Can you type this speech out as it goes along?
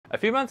A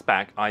few months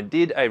back, I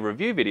did a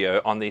review video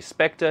on the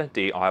Specter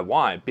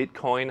DIY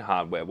Bitcoin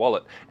hardware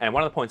wallet, and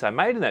one of the points I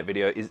made in that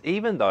video is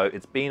even though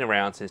it's been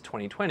around since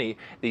 2020,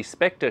 the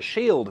Specter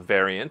Shield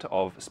variant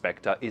of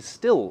Specter is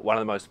still one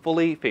of the most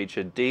fully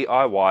featured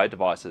DIY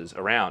devices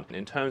around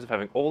in terms of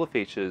having all the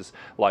features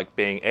like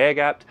being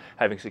air-gapped,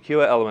 having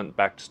secure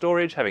element-backed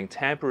storage, having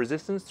tamper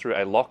resistance through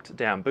a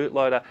locked-down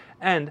bootloader,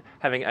 and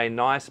having a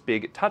nice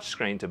big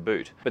touchscreen to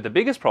boot. But the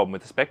biggest problem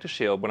with the Specter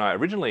Shield when I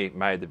originally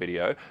made the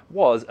video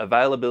was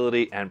availability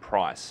and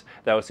price.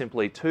 They were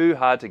simply too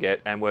hard to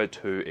get and were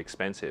too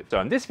expensive. So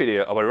in this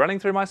video, I'll be running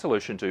through my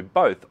solution to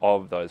both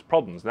of those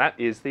problems, and that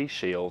is the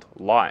Shield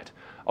Lite.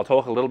 I'll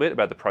talk a little bit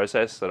about the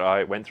process that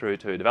I went through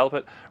to develop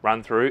it,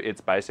 run through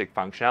its basic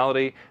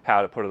functionality,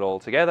 how to put it all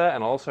together,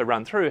 and I'll also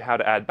run through how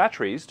to add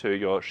batteries to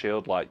your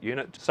Shield Lite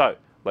unit. So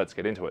let's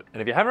get into it.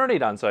 And if you haven't already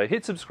done so,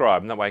 hit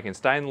subscribe, and that way you can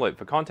stay in the loop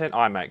for content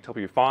I make to help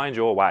you find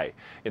your way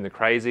in the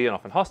crazy and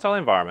often hostile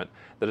environment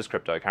that is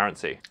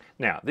cryptocurrency.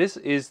 Now, this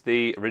is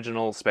the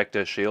original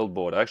Specter Shield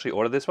board. I actually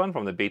ordered this one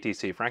from the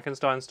BTC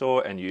Frankenstein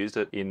store and used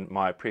it in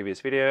my previous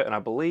video, and I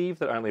believe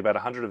that only about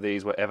 100 of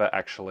these were ever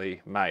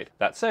actually made.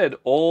 That said,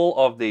 all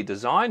of the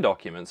design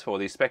documents for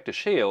the Specter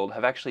Shield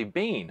have actually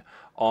been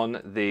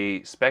on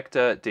the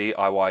Specter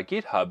DIY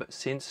GitHub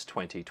since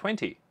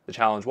 2020. The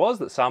challenge was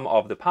that some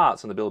of the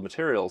parts and the bill of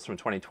materials from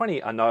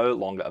 2020 are no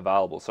longer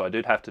available, so I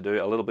did have to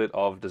do a little bit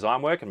of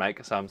design work and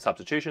make some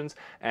substitutions,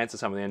 answer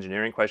some of the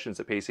engineering questions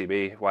that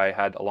PCBWay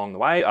had along the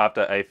way.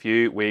 After a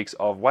few weeks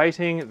of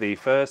waiting, the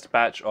first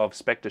batch of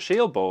Specter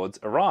Shield boards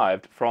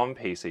arrived from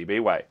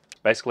PCBWay.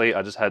 Basically,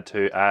 I just had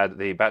to add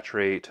the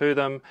battery to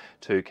them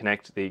to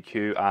connect the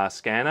QR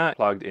scanner,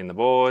 plugged in the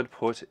board,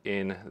 put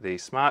in the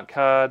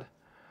Smartcard,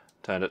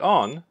 turned it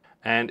on,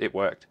 and it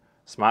worked.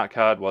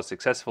 Smartcard was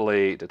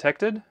successfully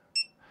detected,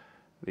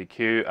 the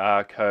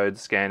QR code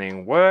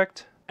scanning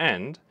worked,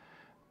 and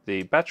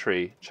the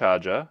battery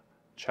charger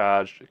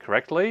charged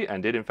correctly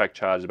and did in fact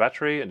charge the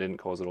battery and didn't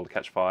cause it all to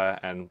catch fire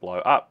and blow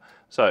up.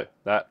 So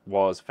that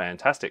was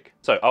fantastic.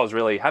 So I was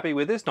really happy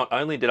with this. Not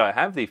only did I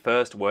have the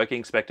first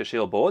working Specter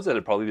Shield boards that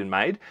had probably been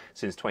made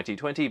since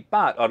 2020,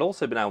 but I'd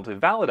also been able to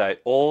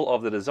validate all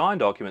of the design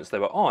documents that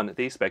were on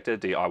the Specter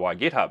DIY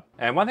GitHub.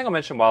 And one thing I'll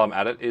mention while I'm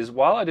at it is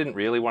while I didn't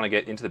really want to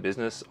get into the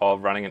business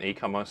of running an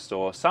e-commerce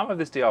store, some of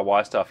this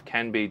DIY stuff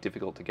can be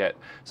difficult to get.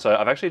 So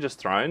I've actually just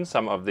thrown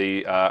some of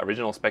the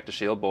original Specter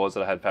Shield boards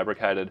that I had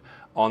fabricated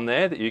on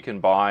there that you can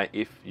buy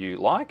if you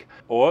like,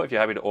 or if you're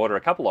happy to order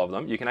a couple of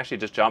them, you can actually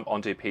just jump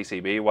onto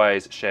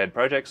PCBWay's shared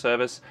project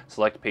service,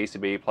 select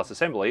PCB plus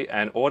assembly,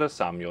 and order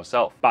some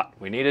yourself. But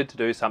we needed to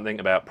do something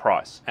about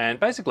price. And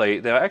basically,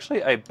 there are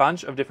actually a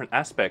bunch of different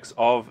aspects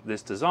of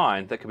this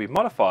design that can be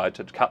modified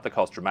to cut the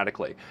cost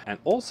dramatically. And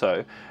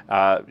also,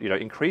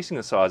 increasing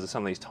the size of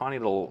some of these tiny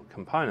little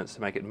components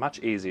to make it much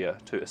easier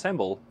to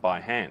assemble by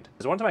hand.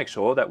 So I wanted to make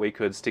sure that we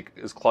could stick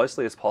as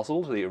closely as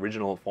possible to the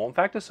original form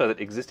factor so that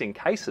existing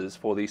cases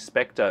for the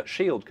Specter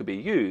Shield could be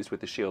used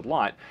with the Shield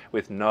Lite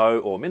with no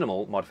or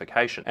minimal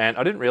modification. And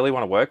I didn't really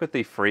want to work with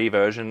the free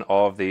version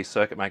of the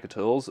Circuit Maker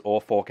tools or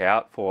fork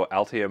out for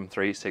Altium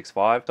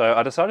 365. So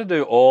I decided to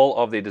do all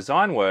of the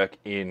design work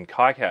in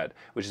KiCad,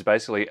 which is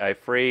basically a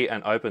free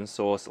and open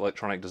source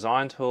electronic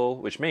design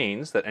tool, which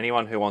means that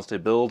anyone who wants to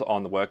build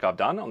on the work I've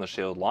done on the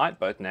Shield Lite,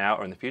 both now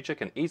or in the future,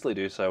 can easily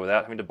do so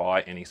without having to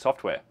buy any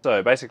software.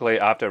 So basically,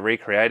 after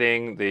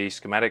recreating the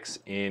schematics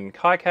in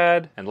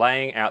KiCad and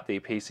laying out the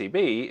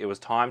PCB, it was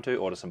time to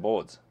order some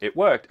boards. It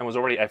worked and was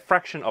already a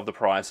fraction of the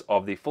price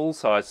of the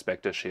full-size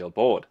Specter Shield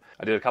board.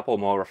 I did a couple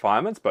more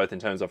refinements, both in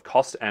terms of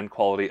cost and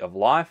quality of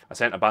life. I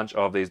sent a bunch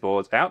of these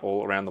boards out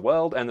all around the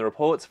world, and the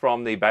reports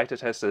from the beta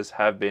testers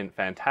have been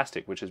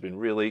fantastic, which has been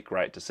really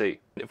great to see.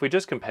 If we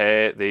just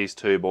compare these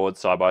two boards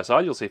side by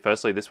side, you'll see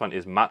firstly this one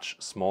is much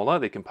smaller.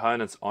 The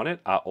components on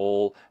it are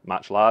all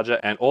much larger,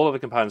 and all of the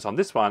components on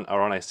this one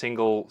are on a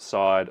single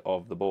side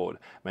of the board,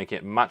 making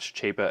it much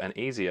cheaper and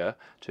easier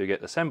to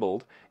get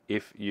assembled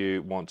if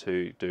you want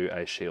to do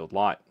a Shield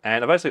Lite.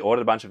 And I basically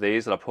ordered a bunch of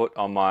these that I put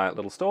on my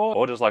little store,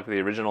 or just like with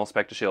the original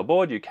Specter Shield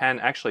board, you can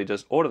actually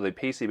just order the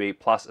PCB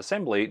plus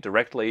assembly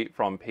directly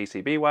from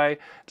PCBWay,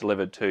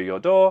 delivered to your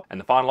door. And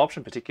the final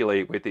option,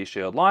 particularly with the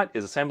Shield Lite,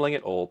 is assembling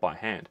it all by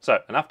hand. So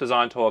enough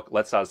design talk,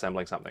 let's start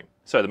assembling something.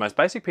 So the most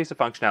basic piece of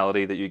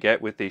functionality that you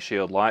get with the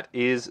Shield Lite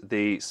is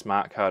the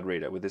smart card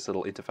reader with this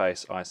little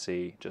interface I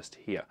see just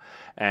here.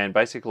 And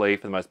basically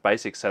for the most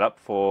basic setup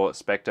for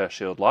Specter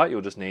Shield Lite,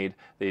 you'll just need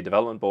the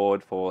development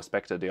board for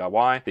Specter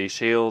DIY, the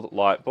Shield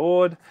Lite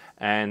board,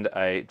 and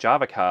a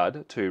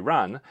Javacard to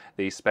run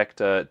the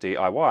Specter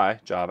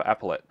DIY Java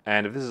Applet.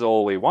 And if this is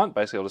all we want,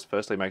 basically I'll just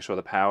firstly make sure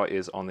the power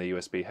is on the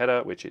USB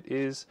header, which it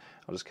is.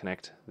 I'll just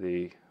connect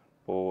the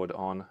board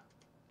on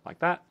like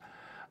that.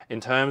 In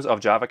terms of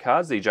Java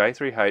cards, the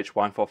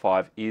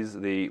J3H145 is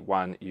the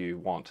one you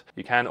want.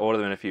 You can order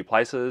them in a few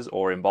places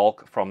or in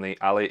bulk from the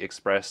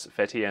AliExpress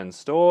Fetian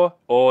store,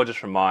 or just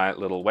from my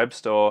little web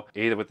store,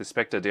 either with the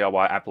Specter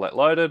DIY applet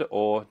loaded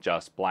or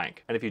just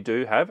blank. And if you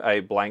do have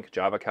a blank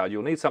Java card,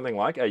 you'll need something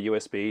like a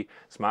USB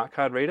smart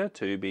card reader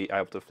to be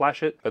able to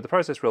flash it. But the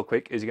process real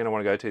quick is you're going to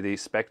want to go to the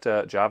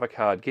Specter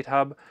Javacard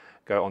GitHub,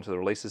 go onto the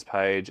releases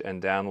page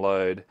and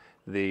download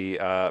the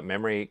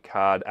memory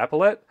card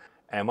Applet.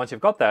 And once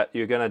you've got that,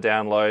 you're going to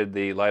download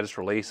the latest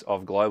release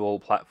of Global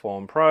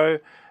Platform Pro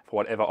for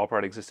whatever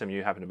operating system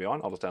you happen to be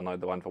on. I'll just download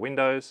the one for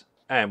Windows.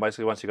 And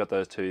basically once you've got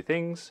those two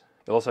things,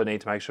 you'll also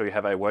need to make sure you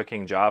have a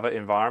working Java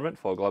environment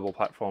for Global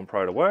Platform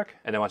Pro to work.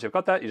 And then once you've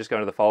got that, you just go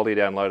into the folder you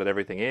downloaded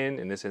everything in.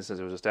 In this instance,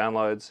 it was just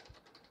downloads.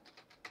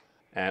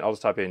 And I'll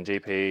just type in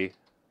gp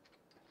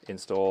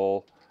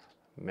install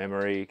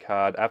memory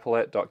card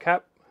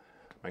applet.cap.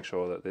 Make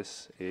sure that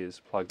this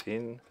is plugged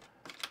in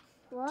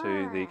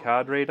to the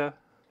card reader.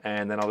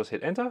 And then I'll just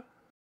hit enter.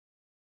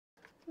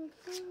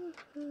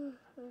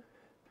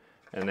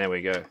 And there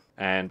we go.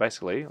 And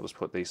basically, I'll just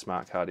put the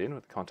smart card in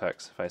with the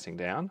contacts facing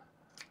down.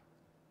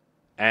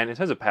 And in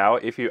terms of power,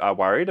 if you are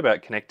worried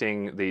about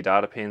connecting the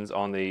data pins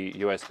on the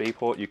USB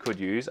port, you could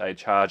use a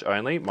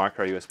charge-only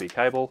micro-USB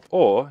cable,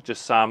 or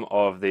just some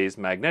of these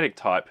magnetic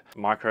type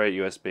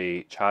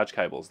micro-USB charge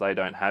cables. They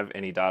don't have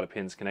any data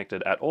pins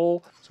connected at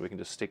all, so we can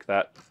just stick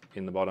that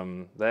in the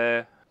bottom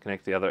there,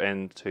 connect the other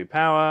end to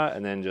power,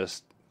 and then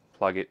just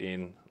plug it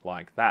in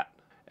like that.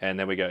 And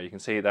there we go. You can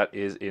see that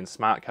is in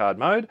smart card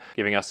mode,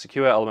 giving us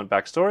secure element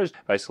back storage,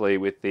 basically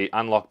with the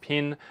unlock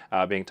pin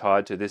being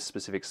tied to this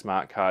specific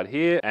smart card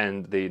here,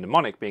 and the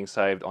mnemonic being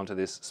saved onto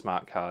this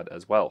smart card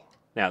as well.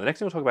 Now, the next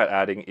thing we'll talk about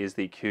adding is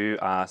the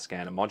QR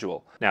scanner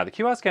module. Now, the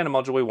QR scanner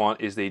module we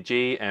want is the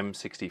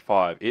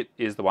GM65. It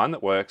is the one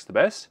that works the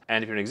best.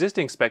 And if you're an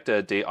existing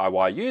Specter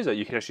DIY user,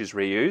 you can actually just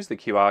reuse the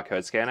QR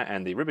code scanner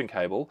and the ribbon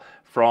cable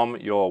from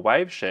your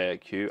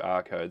WaveShare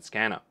QR code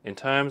scanner. In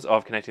terms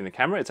of connecting the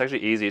camera, it's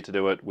actually easier to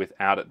do it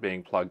without it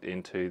being plugged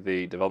into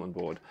the development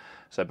board.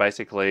 So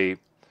basically,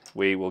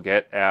 we will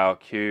get our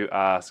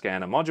QR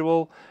scanner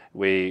module.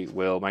 We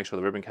will make sure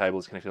the ribbon cable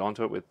is connected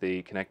onto it with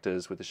the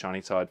connectors with the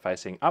shiny side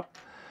facing up.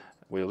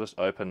 We'll just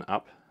open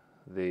up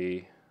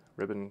the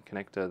ribbon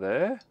connector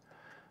there,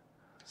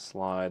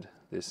 slide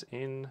this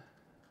in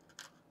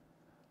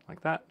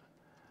like that,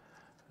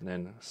 and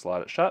then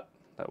slide it shut.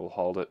 That will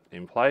hold it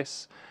in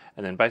place.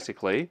 And then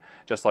basically,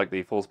 just like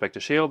the full Specter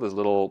shield, there's a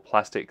little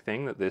plastic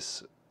thing that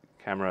this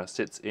camera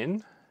sits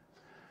in.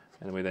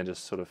 And we then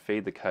just sort of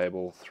feed the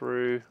cable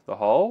through the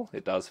hole.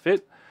 It does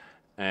fit,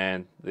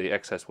 and the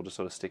excess will just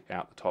sort of stick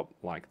out the top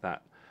like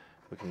that.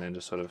 We can then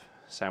just sort of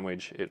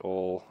sandwich it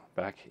all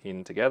back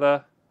in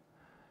together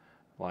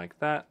like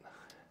that.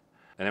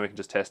 And then we can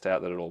just test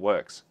out that it all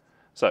works.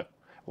 So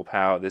we'll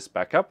power this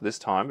back up. This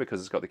time, because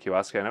it's got the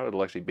QR scanner,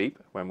 it'll actually beep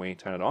when we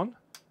turn it on.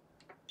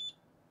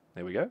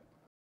 There we go.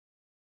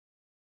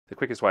 The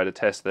quickest way to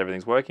test that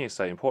everything's working is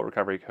say import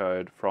recovery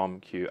code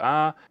from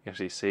QR. You can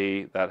actually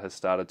see that has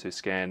started to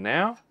scan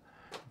now.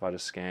 If I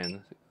just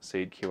scan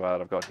seed QR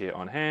that I've got here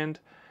on hand,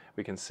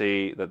 we can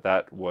see that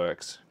that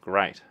works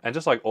great. And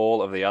just like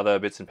all of the other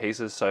bits and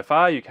pieces so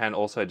far, you can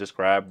also just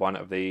grab one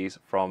of these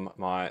from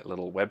my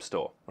little web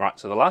store. All right,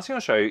 so the last thing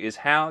I'll show you is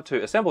how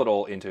to assemble it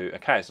all into a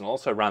case, and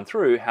also run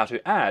through how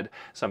to add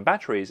some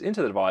batteries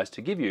into the device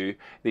to give you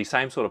the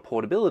same sort of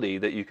portability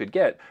that you could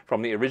get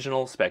from the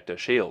original Specter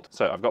Shield.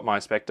 So I've got my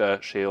Specter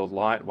Shield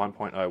Lite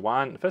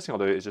 1.01. The first thing I'll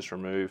do is just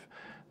remove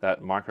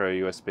that micro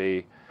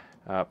USB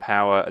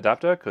power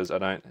adapter, because I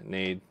don't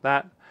need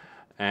that.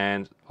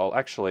 And I'll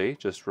actually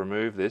just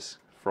remove this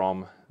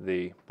from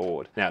the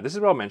board. Now, this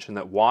is where I'll mention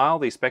that while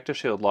the Specter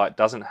Shield Lite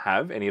doesn't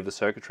have any of the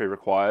circuitry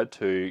required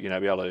to, be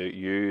able to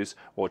use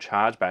or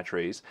charge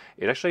batteries,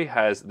 it actually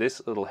has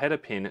this little header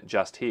pin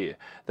just here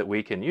that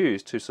we can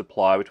use to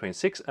supply between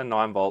 6 and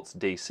 9 volts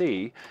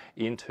DC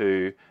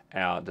into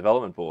our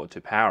development board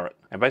to power it.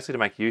 And basically, to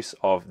make use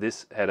of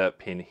this header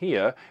pin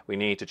here, we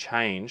need to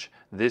change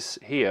this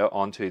here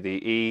onto the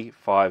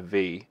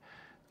E5V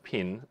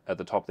pin at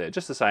the top there,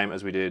 just the same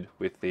as we did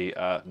with the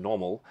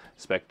normal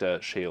Specter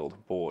Shield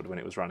board when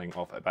it was running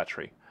off a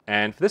battery.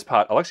 And for this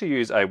part, I'll actually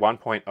use a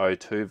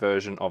 1.02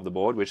 version of the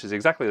board, which is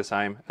exactly the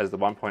same as the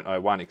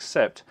 1.01,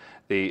 except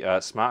the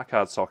smart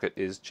card socket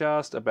is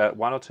just about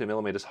 1 or 2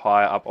 millimeters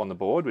higher up on the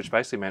board, which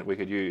basically meant we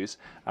could use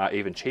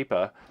even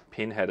cheaper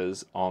pin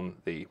headers on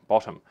the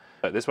bottom.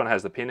 So this one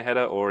has the pin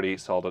header already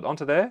soldered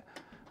onto there,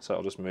 so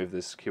I'll just move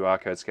this QR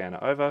code scanner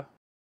over.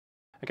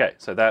 Okay,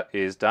 so that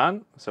is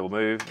done. So we'll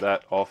move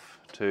that off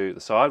to the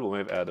side. We'll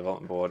move our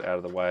development board out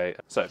of the way.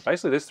 So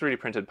basically this 3D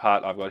printed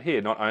part I've got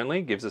here not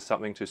only gives us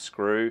something to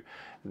screw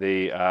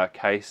the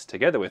case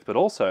together with, but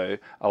also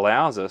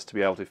allows us to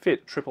be able to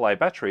fit AAA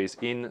batteries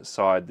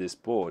inside this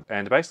board.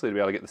 And basically to be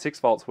able to get the 6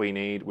 volts we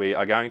need, we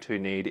are going to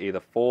need either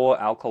 4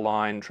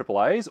 alkaline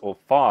AAAs or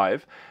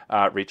 5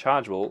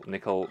 rechargeable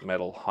nickel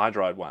metal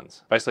hydride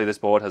ones. Basically this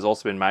board has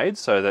also been made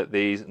so that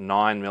these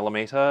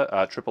 9mm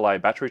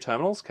AAA battery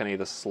terminals can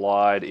either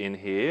slide slide in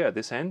here at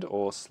this end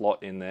or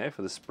slot in there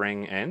for the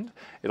spring end.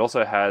 It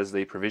also has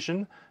the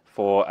provision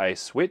for a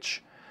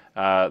switch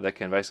that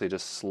can basically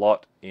just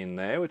slot in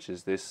there, which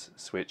is this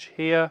switch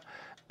here.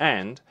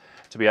 And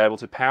to be able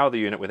to power the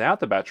unit without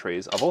the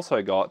batteries, I've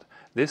also got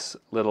this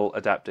little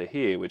adapter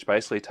here, which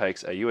basically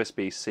takes a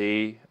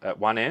USB-C at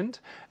one end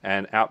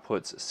and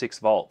outputs 6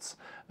 volts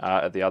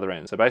at the other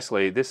end. So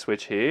basically this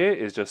switch here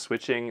is just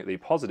switching the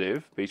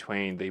positive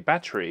between the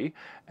battery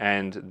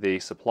and the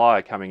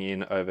supply coming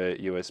in over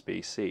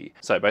USB-C.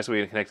 So basically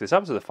we can connect this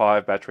up so the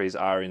 5 batteries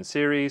are in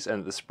series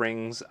and the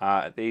springs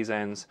are at these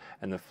ends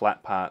and the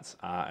flat parts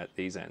are at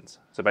these ends.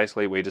 So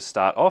basically we just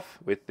start off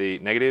with the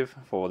negative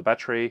for the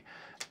battery.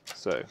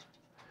 So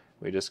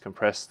we just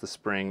compress the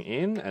spring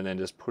in and then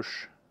just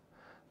push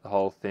the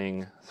whole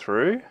thing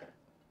through.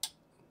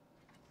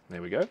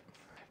 There we go.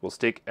 We'll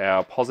stick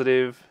our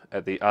positive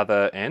at the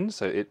other end,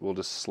 so it will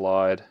just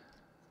slide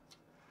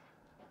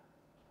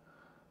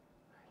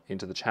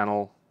into the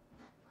channel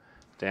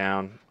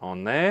down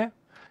on there.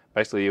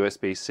 Basically,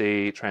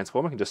 USB-C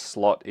transformer can just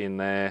slot in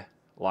there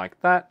like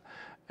that,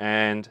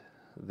 and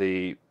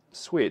the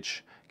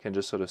switch can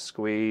just sort of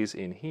squeeze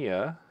in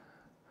here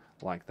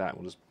like that.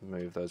 We'll just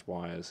move those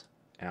wires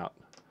out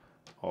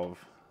of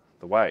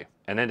the way.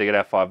 And then to get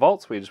our 5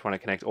 volts, we just want to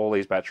connect all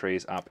these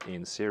batteries up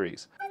in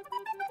series.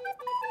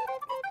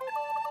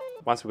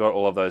 Once we've got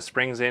all of those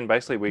springs in,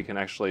 basically we can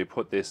actually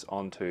put this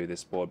onto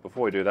this board.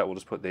 Before we do that, we'll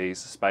just put these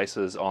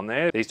spacers on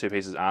there. These 2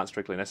 pieces aren't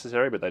strictly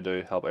necessary, but they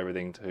do help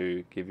everything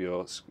to give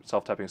your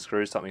self-tapping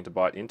screws something to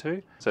bite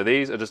into. So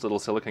these are just little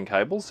silicon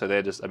cables, so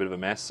they're just a bit of a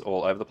mess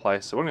all over the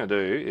place. So what I'm going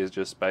to do is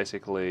just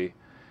basically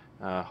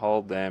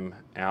hold them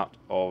out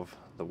of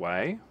the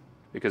way,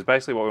 because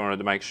basically what we wanted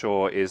to make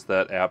sure is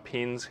that our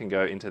pins can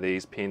go into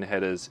these pin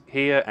headers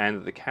here and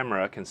that the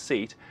camera can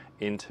seat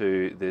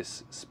into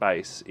this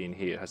space in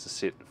here. It has to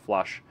sit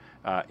flush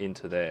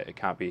into there. It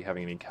can't be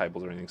having any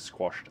cables or anything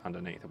squashed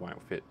underneath. It won't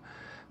fit.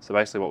 So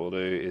basically what we'll do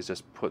is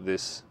just put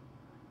this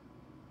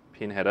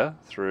pin header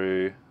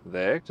through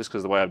there. Just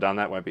because the way I've done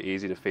that won't be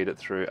easy to feed it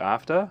through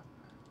after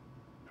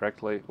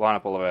correctly. Line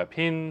up all of our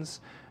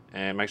pins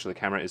and make sure the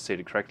camera is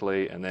seated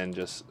correctly and then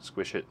just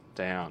squish it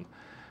down.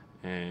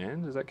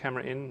 And is that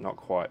camera in? Not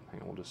quite. Hang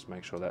on, we'll just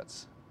make sure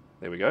that's,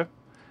 there we go.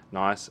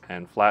 Nice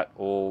and flat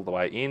all the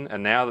way in.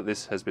 And now that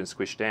this has been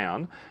squished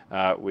down,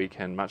 we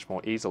can much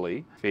more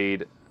easily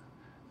feed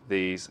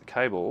these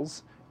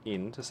cables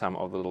into some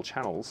of the little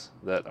channels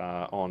that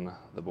are on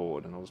the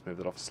board. And I'll just move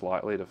that off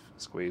slightly to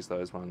squeeze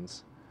those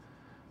ones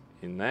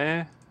in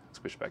there,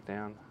 squish back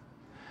down.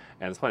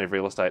 And there's plenty of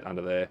real estate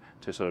under there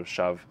to sort of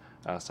shove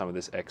some of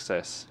this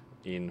excess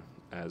in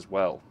as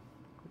well.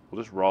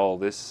 We'll just roll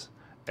this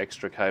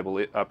extra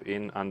cable up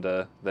in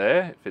under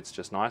there. It fits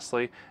just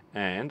nicely,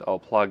 and I'll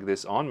plug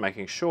this on,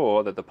 making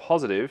sure that the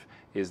positive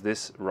is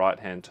this right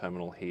hand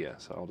terminal here.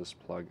 So I'll just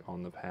plug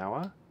on the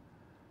power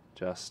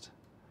just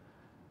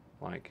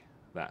like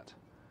that.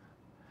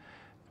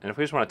 And if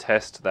we just want to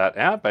test that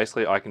out,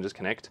 basically I can just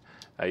connect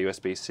a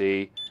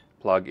USB-C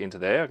plug into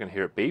there. I can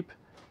hear it beep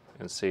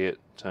and see it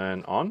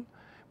turn on,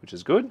 which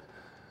is good.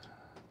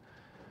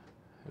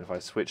 And if I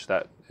switch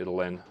that, it'll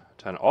then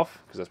turn it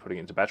off because that's putting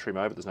it into battery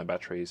mode, but there's no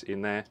batteries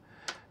in there.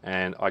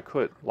 And I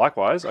could,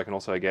 likewise, I can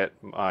also get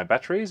my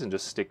batteries and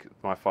just stick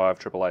my 5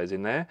 AAAs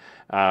in there.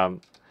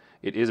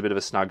 It is a bit of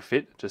a snug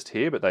fit just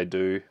here, but they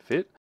do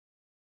fit.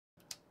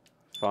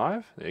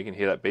 5, you can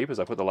hear that beep as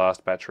I put the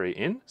last battery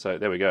in. So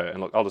there we go. And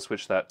look, I'll just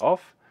switch that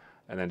off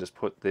and then just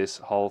put this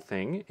whole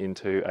thing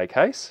into a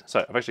case.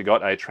 So I've actually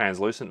got a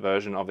translucent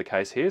version of the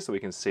case here so we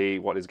can see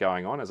what is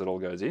going on as it all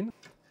goes in.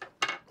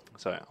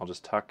 So I'll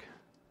just tuck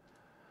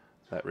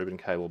that ribbon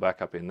cable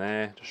back up in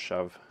there, just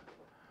shove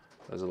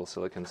those little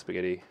silicon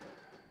spaghetti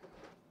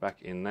back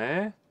in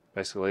there.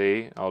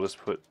 Basically, I'll just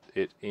put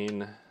it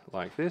in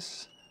like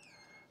this,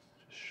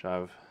 just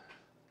shove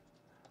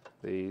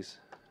these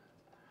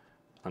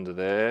under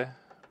there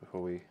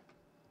before we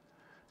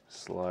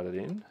slide it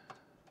in.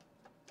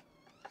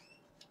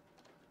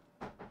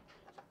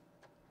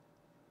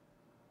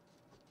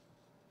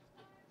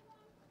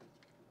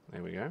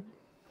 There we go.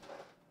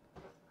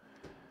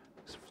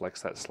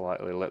 Flex that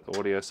slightly, let the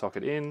audio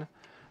socket in,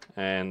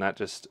 and that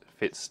just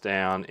fits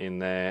down in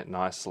there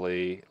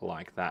nicely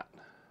like that.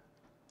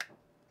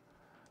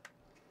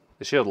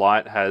 The Shield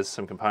Lite has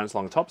some components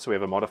along the top, so we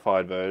have a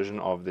modified version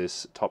of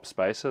this top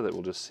spacer that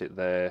will just sit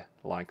there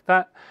like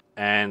that.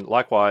 And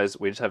likewise,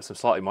 we just have some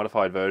slightly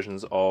modified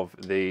versions of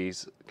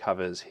these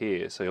covers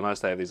here. So you'll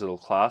notice they have these little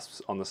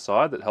clasps on the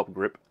side that help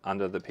grip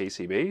under the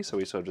PCB. So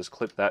we sort of just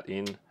clip that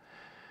in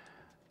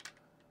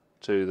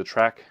to the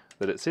track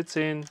that it sits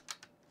in,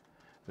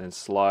 then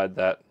slide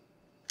that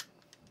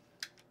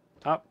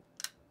up.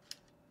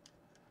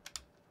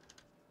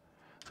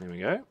 There we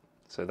go.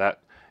 So that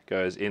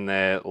goes in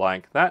there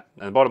like that.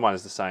 And the bottom one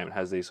is the same. It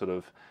has these sort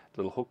of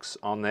little hooks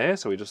on there.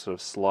 So we just sort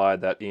of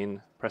slide that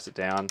in, press it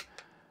down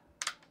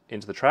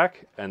into the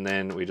track, and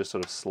then we just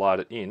sort of slide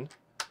it in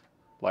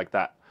like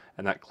that.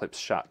 and that clips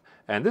shut.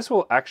 And this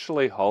will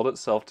actually hold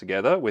itself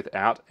together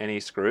without any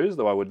screws,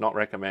 though I would not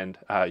recommend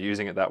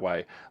using it that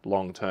way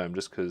long term,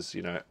 just because,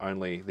 you know,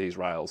 only these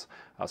rails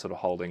are sort of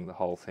holding the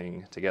whole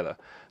thing together.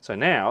 So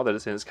now that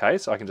it's in its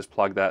case, I can just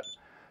plug that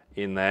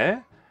in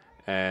there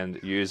and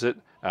use it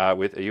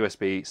with a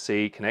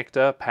USB-C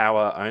connector,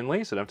 power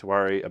only, so don't have to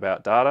worry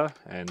about data.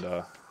 And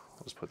I'll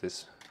just put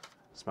this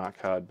smart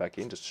card back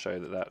in just to show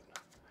that that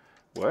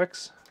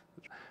works.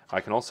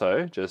 I can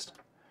also just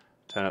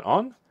turn it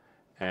on,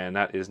 and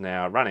that is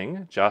now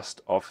running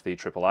just off the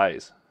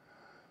AAAs.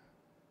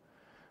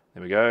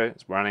 There we go,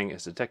 it's running,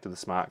 it's detected the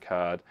smart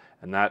card,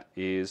 and that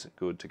is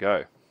good to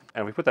go.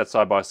 And if we put that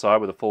side by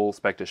side with a full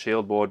Specter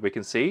Shield board, we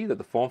can see that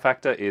the form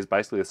factor is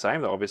basically the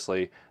same, though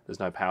obviously there's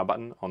no power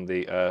button on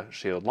the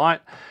Shield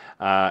Lite,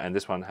 and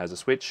this one has a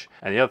switch.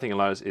 And the other thing you'll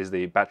notice is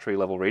the battery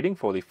level reading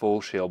for the full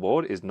Shield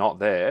board is not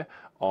there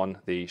on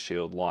the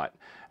Shield Lite.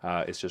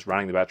 It's just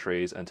running the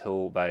batteries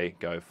until they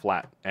go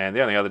flat. And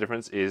the only other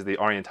difference is the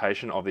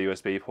orientation of the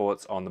USB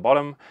ports on the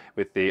bottom,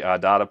 with the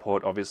data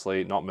port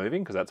obviously not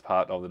moving because that's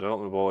part of the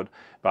development board.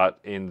 But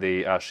in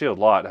the Shield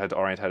Lite, I had to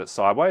orientate it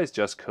sideways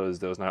just because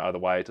there was no other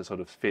way to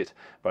sort of fit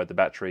both the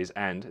batteries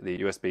and the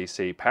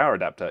USB-C power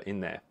adapter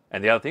in there.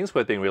 And the other thing that's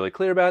worth being really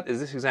clear about is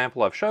this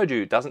example I've showed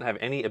you doesn't have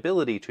any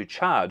ability to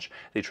charge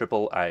the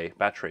AAA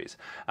batteries.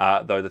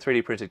 Though the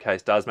 3D printed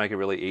case does make it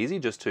really easy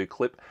just to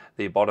clip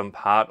the bottom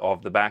part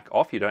of the back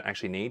off. You don't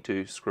actually need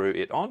to screw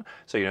it on.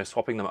 So, you know,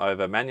 swapping them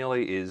over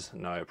manually is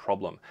no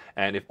problem.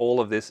 And if all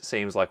of this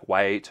seems like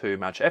way too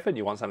much effort,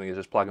 you want something to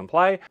just plug and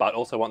play, but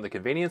also want the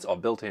convenience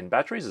of built-in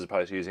batteries as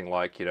opposed to using,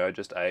 like, you know,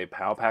 just a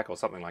power pack or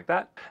something like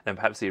that, then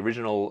perhaps the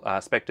original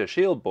Specter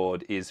Shield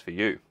board is for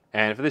you.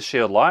 And for this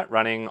Shield Lite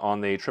running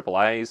on the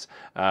AAAs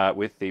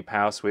with the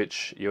power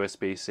switch,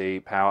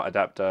 USB-C power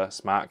adapter,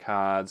 smart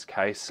cards,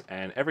 case,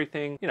 and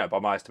everything, you know, by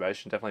my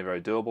estimation, definitely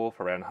very doable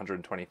for around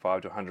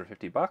 125 to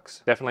 150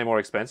 bucks. Definitely more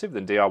expensive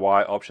than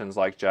DIY options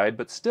like Jade,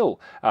 but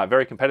still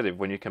very competitive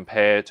when you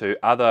compare to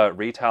other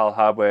retail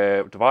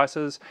hardware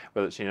devices,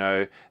 whether it's, you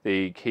know,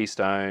 the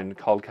Keystone,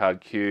 Coldcard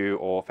Q,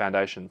 or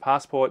Foundation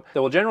Passport,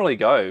 that will generally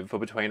go for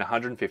between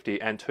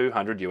 150 and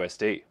 200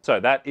 USD. So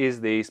that is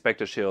the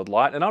Specter Shield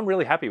Lite, and I'm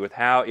really happy with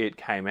how it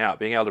came out,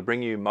 being able to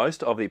bring you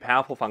most of the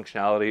powerful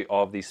functionality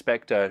of the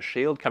Specter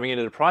Shield, coming in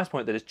at a price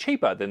point that is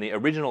cheaper than the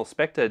original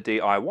Specter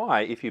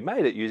DIY if you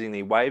made it using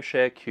the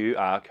Waveshare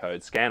QR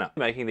code scanner,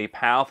 making the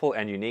powerful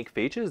and unique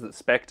features that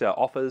Specter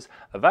offers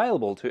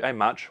available to a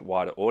much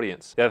wider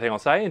audience. The other thing I'll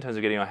say in terms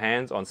of getting your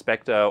hands on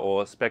Specter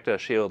or Specter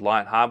Shield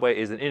Lite hardware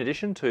is that in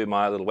addition to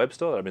my little web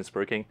store that I've been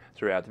spruiking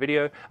throughout the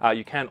video,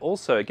 you can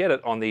also get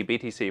it on the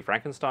BTC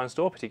Frankenstein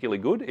store, particularly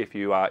good if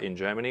you are in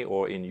Germany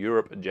or in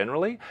Europe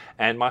generally.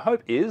 And my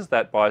hope is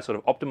that by sort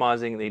of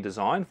optimizing the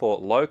design for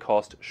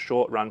low-cost,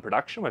 short-run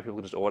production, where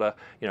people just order,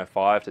 you know,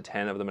 5 to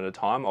 10 of them at a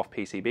time off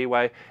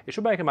PCBWay, it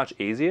should make it much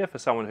easier for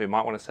someone who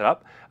might want to set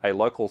up a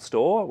local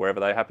store wherever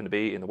they happen to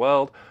be in the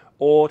world,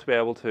 or to be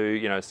able to,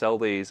 you know, sell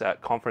these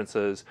at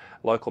conferences,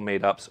 local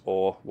meetups,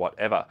 or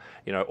whatever.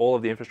 You know, all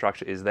of the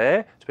infrastructure is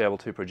there to be able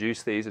to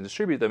produce these and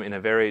distribute them in a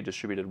very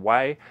distributed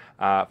way,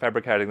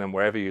 fabricating them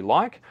wherever you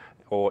like,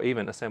 or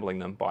even assembling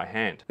them by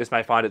hand. This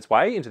may find its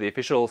way into the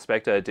official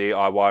Specter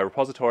DIY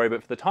repository,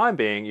 but for the time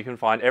being, you can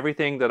find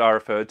everything that I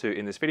referred to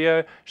in this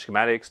video,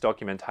 schematics,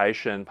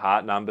 documentation,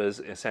 part numbers,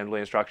 assembly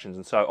instructions,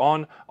 and so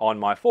on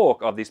my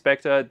fork of the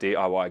Specter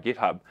DIY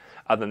GitHub.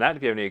 Other than that,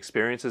 if you have any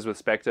experiences with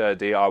Specter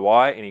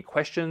DIY, any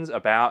questions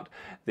about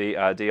the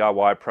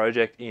DIY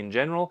project in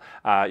general,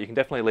 you can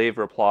definitely leave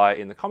a reply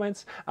in the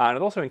comments. And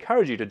I'd also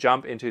encourage you to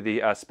jump into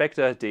the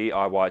Specter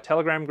DIY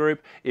Telegram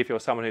group if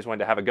you're someone who's wanting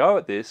to have a go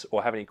at this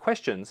or have any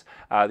questions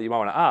that you might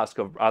want to ask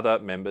of other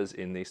members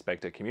in the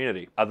Specter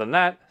community. Other than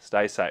that,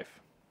 stay safe.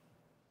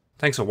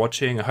 Thanks for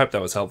watching, I hope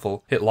that was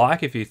helpful. Hit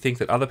like if you think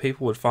that other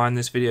people would find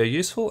this video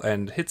useful,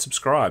 and hit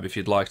subscribe if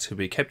you'd like to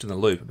be kept in the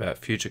loop about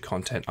future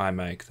content I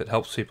make that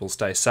helps people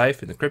stay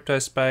safe in the crypto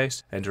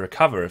space and to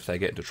recover if they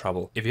get into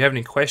trouble. If you have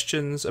any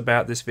questions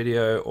about this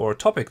video or a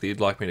topic that you'd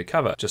like me to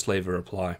cover, just leave a reply.